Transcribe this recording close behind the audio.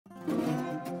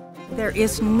there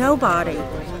is nobody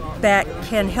that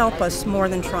can help us more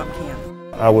than Trump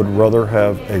can. I would rather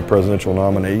have a presidential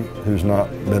nominee who's not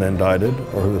been indicted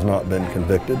or who has not been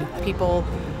convicted. People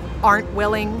aren't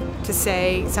willing to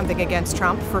say something against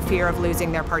Trump for fear of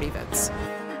losing their party votes.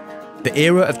 The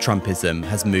era of Trumpism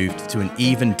has moved to an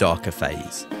even darker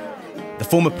phase. The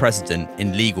former president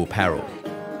in legal peril.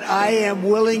 I am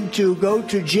willing to go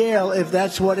to jail if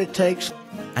that's what it takes.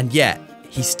 And yet,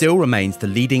 he still remains the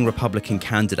leading Republican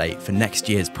candidate for next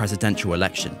year's presidential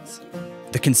elections.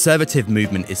 The conservative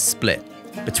movement is split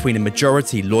between a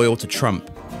majority loyal to Trump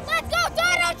Let's go,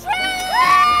 Donald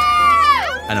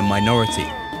Trump! and a minority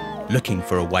looking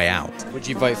for a way out. Would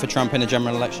you vote for Trump in a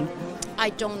general election? I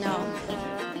don't know.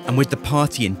 And with the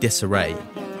party in disarray,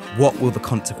 what will the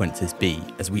consequences be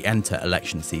as we enter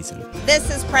election season?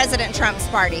 This is President Trump's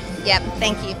party. Yep,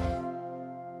 thank you.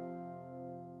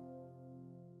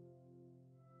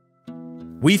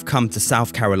 We've come to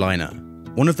South Carolina,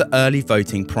 one of the early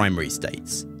voting primary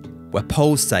states, where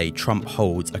polls say Trump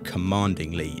holds a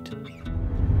commanding lead.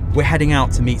 We're heading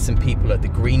out to meet some people at the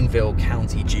Greenville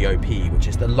County GOP, which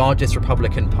is the largest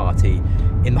Republican party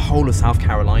in the whole of South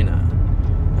Carolina,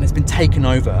 and it's been taken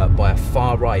over by a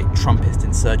far-right Trumpist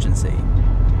insurgency.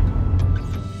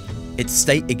 Its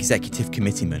state executive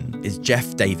committeeman is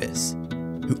Jeff Davis,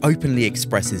 who openly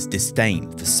expresses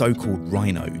disdain for so-called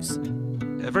rhinos.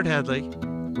 Everett Hadley,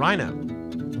 rhino,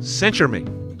 censure me.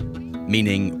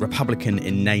 Meaning Republican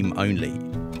in name only.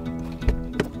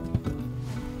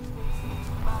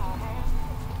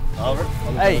 Oliver.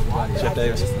 Hey. Jeff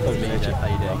Davis. How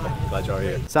you doing? Glad you're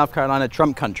here. South Carolina,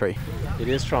 Trump country. It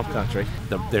is Trump country.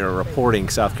 They're reporting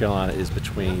South Carolina is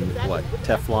between, what,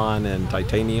 Teflon and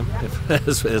titanium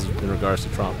as in regards to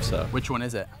Trump. So. Which one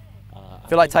is it? I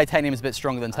feel like titanium is a bit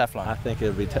stronger than Teflon. I think it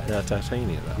would be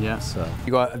titanium. Though. Yeah. So.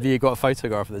 Have you got a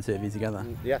photograph of the two of you together?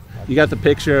 Yeah. You got the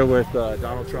picture with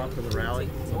Donald Trump in the rally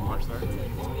on March 3rd?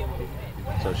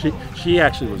 So she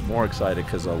actually was more excited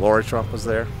because Laura Trump was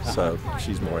there. So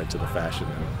she's more into the fashion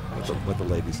than what the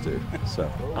ladies do.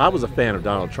 So I was a fan of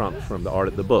Donald Trump from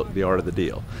the book, The Art of the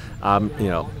Deal.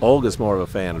 Olga's more of a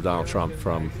fan of Donald Trump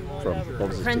from what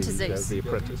was his The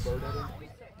Apprentice.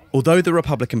 Although the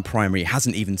Republican primary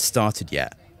hasn't even started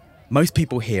yet, most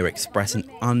people here express an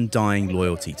undying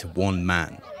loyalty to one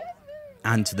man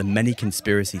and to the many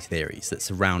conspiracy theories that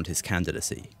surround his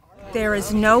candidacy. There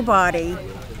is nobody,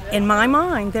 in my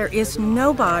mind, there is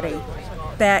nobody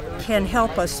that can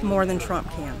help us more than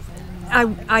Trump can.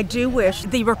 I do wish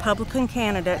the Republican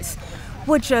candidates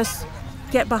would just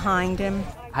get behind him.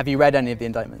 Have you read any of the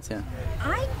indictments? Yeah.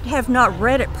 I have not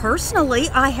read it personally.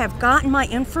 I have gotten my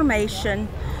information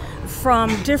from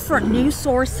different news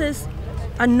sources,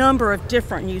 a number of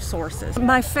different news sources.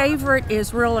 My favorite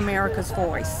is Real America's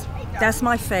Voice. That's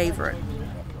my favorite.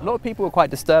 A lot of people were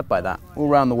quite disturbed by that, all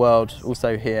around the world,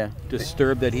 also here.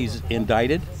 Disturbed that he's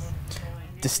indicted?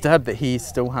 Disturbed that he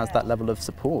still has that level of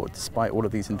support despite all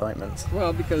of these indictments.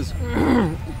 Well, because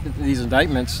these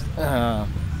indictments,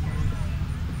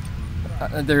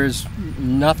 there's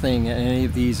nothing in any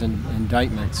of these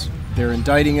indictments. They're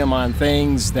indicting him on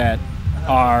things that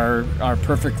are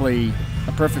perfectly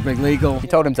legal. You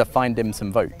told him to find him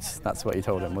some votes. That's what you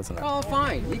told him, wasn't it? Oh,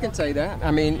 fine. He can say that.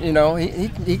 I mean,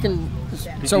 he can.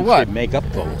 So he what? Say make up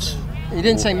votes. He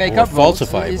didn't say make up votes.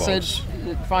 Falsify votes. votes.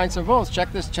 He said find some votes.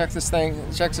 Check this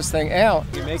thing out.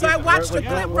 So I watched a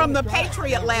clip from The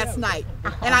Patriot last night,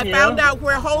 and I found out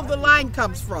where "hold the line"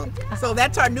 comes from. So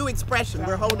that's our new expression.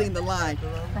 We're holding the line.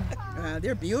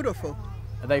 They're beautiful.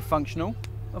 Are they functional?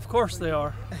 Of course they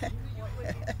are.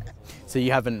 So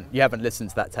you haven't listened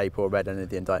to that tape or read any of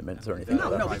the indictments or anything?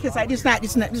 No, because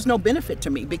there's no benefit to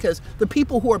me, because the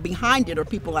people who are behind it are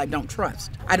people I don't trust.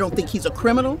 I don't think he's a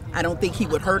criminal. I don't think he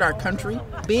would hurt our country.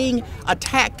 Being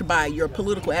attacked by your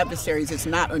political adversaries is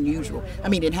not unusual. I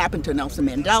mean, it happened to Nelson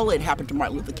Mandela, it happened to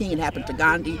Martin Luther King, it happened to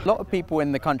Gandhi. A lot of people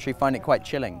in the country find it quite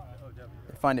chilling.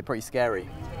 They find it pretty scary.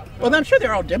 Well, I'm sure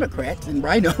they're all Democrats and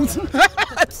rhinos.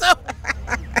 so,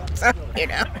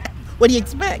 what do you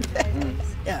expect?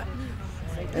 Yeah.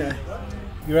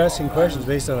 You're asking questions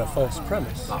based on a false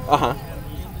premise.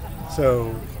 So,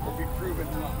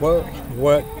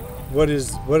 what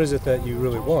is it that you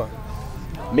really want?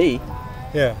 Me?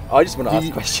 Yeah. I just want to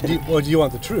ask questions. Do you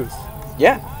want the truth?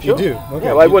 Yeah, sure. You do. Okay.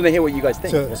 Yeah, well, I want to hear what you guys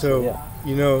think. So yeah.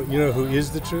 you know who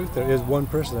is the truth? There is one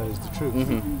person that is the truth.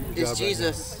 Mm-hmm. It's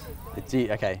Jesus.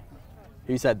 Okay.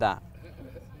 Who said that?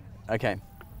 Okay.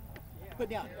 Put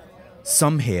down.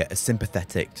 Some here are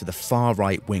sympathetic to the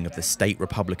far-right wing of the state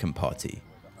Republican Party,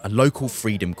 a local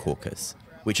freedom caucus,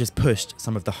 which has pushed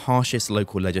some of the harshest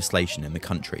local legislation in the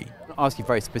country. I'll ask you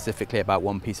very specifically about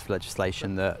one piece of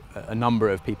legislation that a number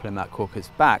of people in that caucus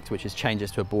backed, which is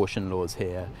changes to abortion laws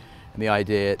here. And the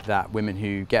idea that women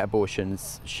who get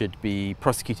abortions should be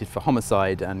prosecuted for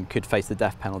homicide and could face the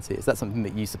death penalty. Is that something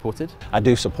that you supported? I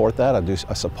do support that.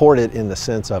 I support it in the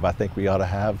sense of I think we ought to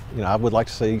have, I would like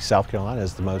to see South Carolina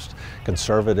as the most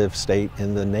conservative state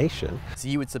in the nation. So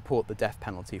you would support the death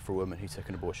penalty for a woman who took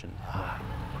an abortion?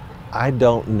 I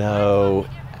don't know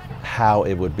how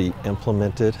it would be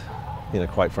implemented,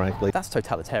 quite frankly. That's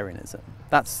totalitarianism.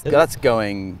 That's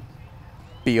going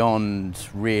beyond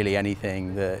really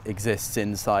anything that exists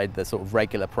inside the sort of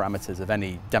regular parameters of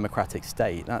any democratic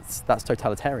state. That's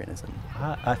totalitarianism.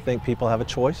 I think people have a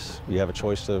choice. You have a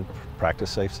choice to practice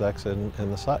safe sex and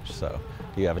the such, so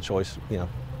you have a choice,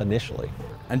 initially.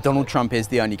 And Donald Trump is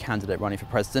the only candidate running for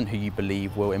president who you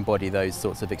believe will embody those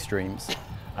sorts of extremes?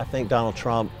 I think Donald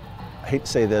Trump, I hate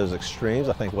to say those extremes,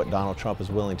 I think what Donald Trump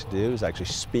is willing to do is actually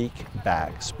speak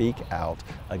out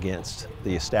against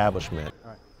the establishment.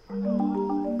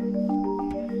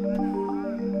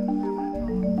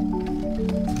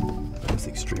 It's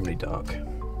extremely dark.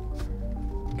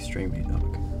 Extremely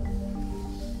dark.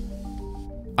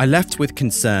 I left with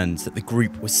concerns that the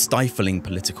group was stifling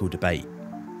political debate.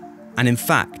 And in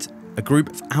fact, a group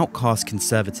of outcast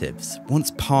conservatives,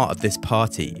 once part of this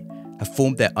party, have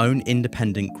formed their own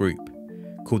independent group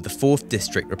called the 4th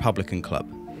District Republican Club.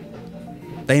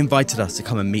 They invited us to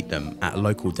come and meet them at a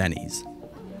local Denny's.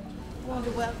 I want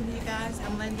to welcome you guys.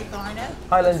 I'm Linda Garner.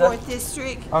 Hi, Linda. 4th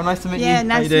District. Oh, nice to meet you. Yeah,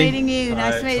 nice How you meeting you.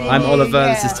 Nice meeting you. I'm Oliver.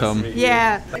 This is Tom.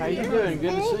 Yeah. How you doing?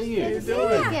 Good to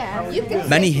see you.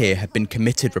 Many here have been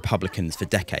committed Republicans for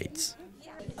decades.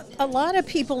 A lot of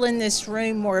people in this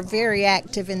room were very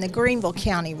active in the Greenville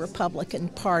County Republican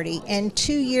Party, and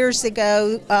 2 years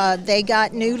ago they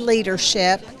got new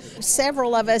leadership.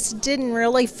 Several of us didn't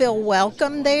really feel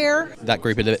welcome there. That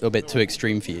group a little bit too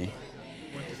extreme for you?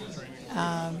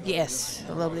 Yes,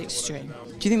 a little bit extreme.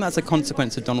 Do you think that's a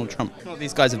consequence of Donald Trump?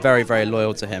 These guys are very, very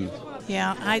loyal to him.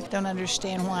 Yeah, I don't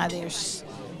understand why there's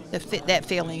that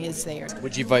feeling is there.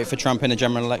 Would you vote for Trump in a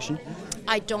general election?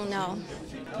 I don't know.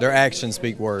 Their actions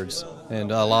speak words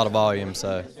and a lot of volume,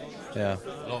 so yeah.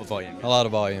 A lot of volume. A lot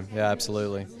of volume, yeah,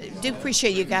 absolutely. I do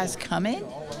appreciate you guys coming,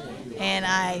 and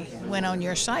I went on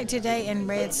your site today and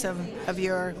read some of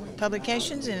your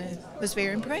publications and was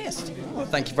very impressed. Well,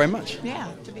 thank you very much.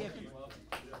 Yeah.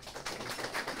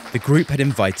 The group had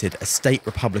invited a state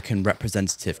Republican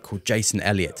representative called Jason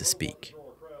Elliott to speak.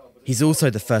 He's also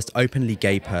the first openly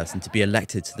gay person to be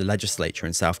elected to the legislature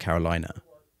in South Carolina.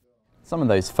 Some of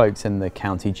those folks in the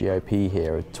county GOP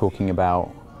here are talking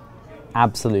about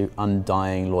absolute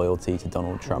undying loyalty to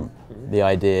Donald Trump. The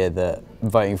idea that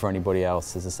voting for anybody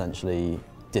else is essentially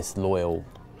disloyal.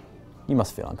 You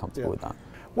must feel uncomfortable with that.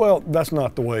 Well, that's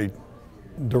not the way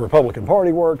the Republican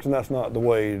Party works, and that's not the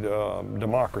way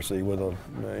democracy with a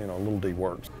little d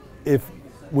works. If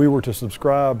we were to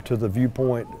subscribe to the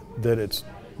viewpoint that it's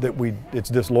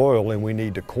disloyal and we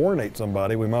need to coronate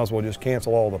somebody, we might as well just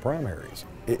cancel all the primaries.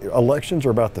 Elections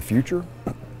are about the future,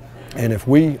 and if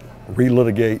we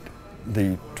relitigate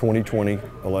the 2020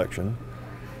 election,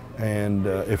 and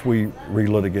if we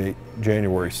relitigate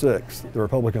January 6th, the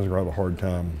Republicans are going to have a hard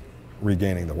time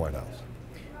regaining the White House.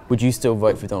 Would you still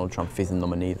vote for Donald Trump if he's the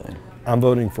nominee, though? I'm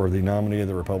voting for the nominee of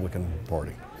the Republican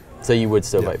Party. So you would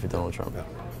still vote for Donald Trump? Yeah.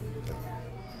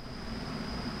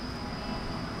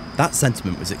 That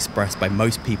sentiment was expressed by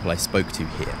most people I spoke to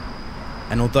here.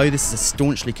 And although this is a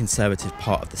staunchly conservative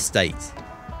part of the state,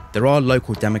 there are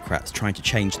local Democrats trying to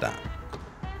change that.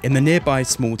 In the nearby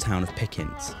small town of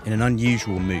Pickens, in an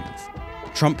unusual move,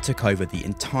 Trump took over the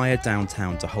entire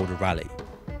downtown to hold a rally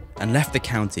and left the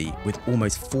county with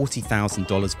almost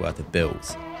 $40,000 worth of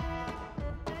bills.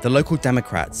 The local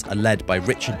Democrats are led by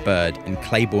Richard Byrd and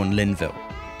Claiborne Linville,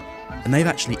 and they've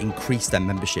actually increased their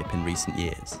membership in recent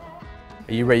years.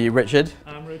 Are you ready, Richard?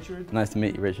 I'm Richard. Nice to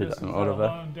meet you, Richard. I'm Oliver.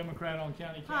 I'm Democrat on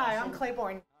county council. Hi, I'm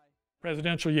Claiborne.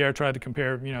 Presidential year, I tried to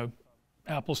compare,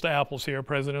 apples to apples here.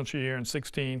 Presidential year in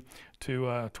 16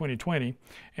 to 2020,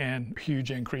 and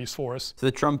huge increase for us. So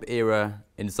the Trump era,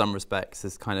 in some respects,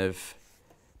 has kind of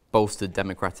bolstered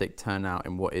Democratic turnout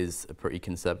in what is a pretty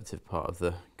conservative part of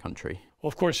the country. Well,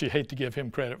 of course, you hate to give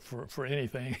him credit for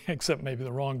anything except maybe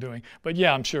the wrongdoing. But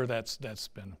yeah, I'm sure that's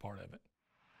been a part of it.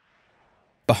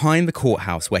 Behind the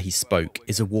courthouse where he spoke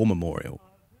is a war memorial,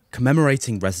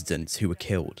 commemorating residents who were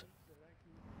killed.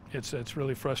 It's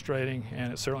really frustrating,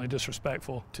 and it's certainly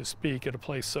disrespectful to speak at a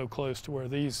place so close to where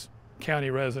these county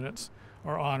residents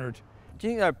are honored. Do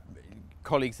you think there are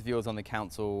colleagues of yours on the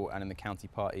council and in the county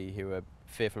party who are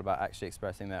fearful about actually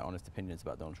expressing their honest opinions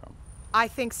about Donald Trump? I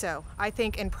think so. I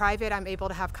think in private I'm able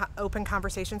to have open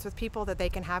conversations with people that they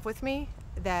can have with me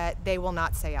that they will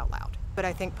not say out loud. But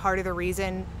I think part of the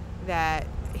reason that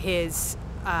his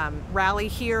rally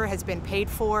here has been paid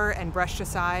for and brushed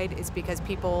aside is because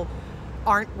people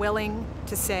aren't willing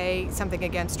to say something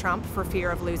against Trump for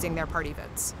fear of losing their party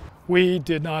votes. We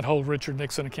did not hold Richard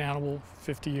Nixon accountable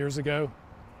 50 years ago,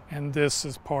 and this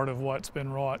is part of what's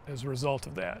been wrought as a result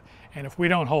of that. And if we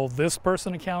don't hold this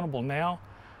person accountable now,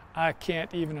 I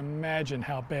can't even imagine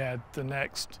how bad the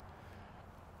next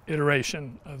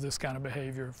iteration of this kind of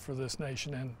behavior for this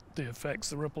nation and the effects,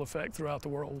 the ripple effect throughout the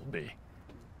world will be.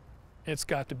 It's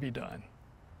got to be done.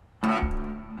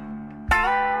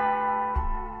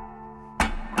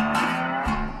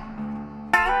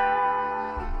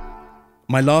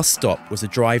 My last stop was a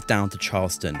drive down to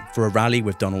Charleston for a rally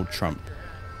with Donald Trump.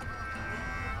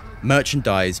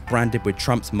 Merchandise branded with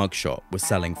Trump's mugshot was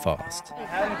selling fast.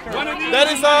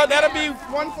 That'll be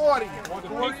 140.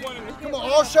 Come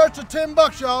on, all shirts are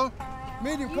 $10, y'all.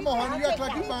 Medium, come on, honey, you act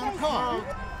like you buying a car.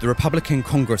 The Republican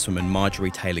Congresswoman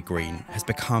Marjorie Taylor Greene has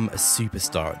become a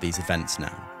superstar at these events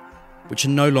now, which are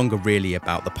no longer really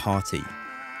about the party,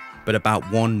 but about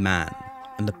one man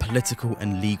and the political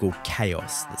and legal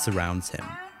chaos that surrounds him.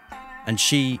 And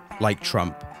she, like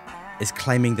Trump, is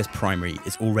claiming this primary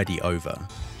is already over.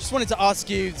 Just wanted to ask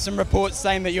you, some reports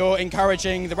saying that you're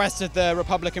encouraging the rest of the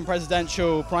Republican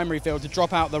presidential primary field to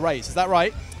drop out the race. Is that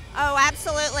right? Oh,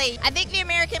 absolutely. I think the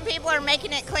American people are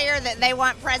making it clear that they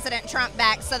want President Trump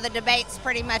back, so the debate's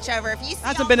pretty much over. If you see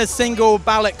Hasn't been a single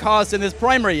ballot cast in this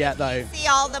primary yet, though. See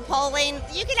all the polling,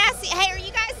 you can ask, hey, are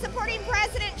you guys supporting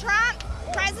President Trump?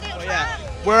 President Trump? Yeah.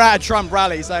 We're at a Trump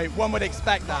rally, so one would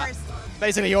expect that.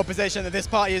 Basically your position that this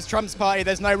party is Trump's party,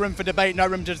 there's no room for debate, no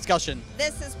room for discussion.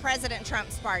 This is President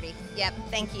Trump's party. Yep,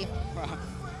 thank you.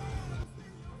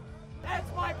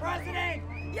 That's my president!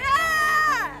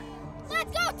 Yeah! Let's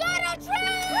go Donald Trump!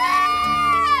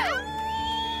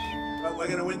 But we're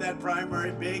going to win that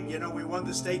primary big. You know, we won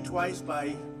the state twice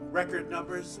by record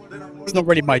numbers. It's not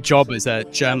really my job as a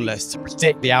journalist to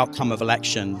predict the outcome of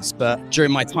elections, but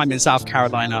during my time in South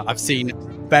Carolina, I've seen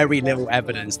very little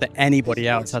evidence that anybody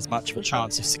else has much of a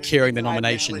chance of securing the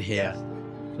nomination here.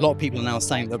 A lot of people are now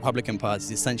saying the Republican Party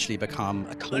has essentially become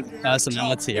a cult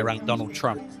personality around Donald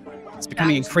Trump. It's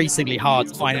becoming increasingly hard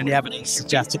to find any evidence to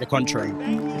suggest to the contrary.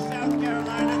 Thank you, South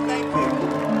Carolina. Thank you.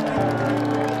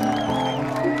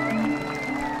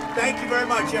 Thank you very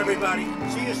much, everybody.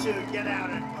 See you soon. Get out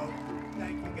and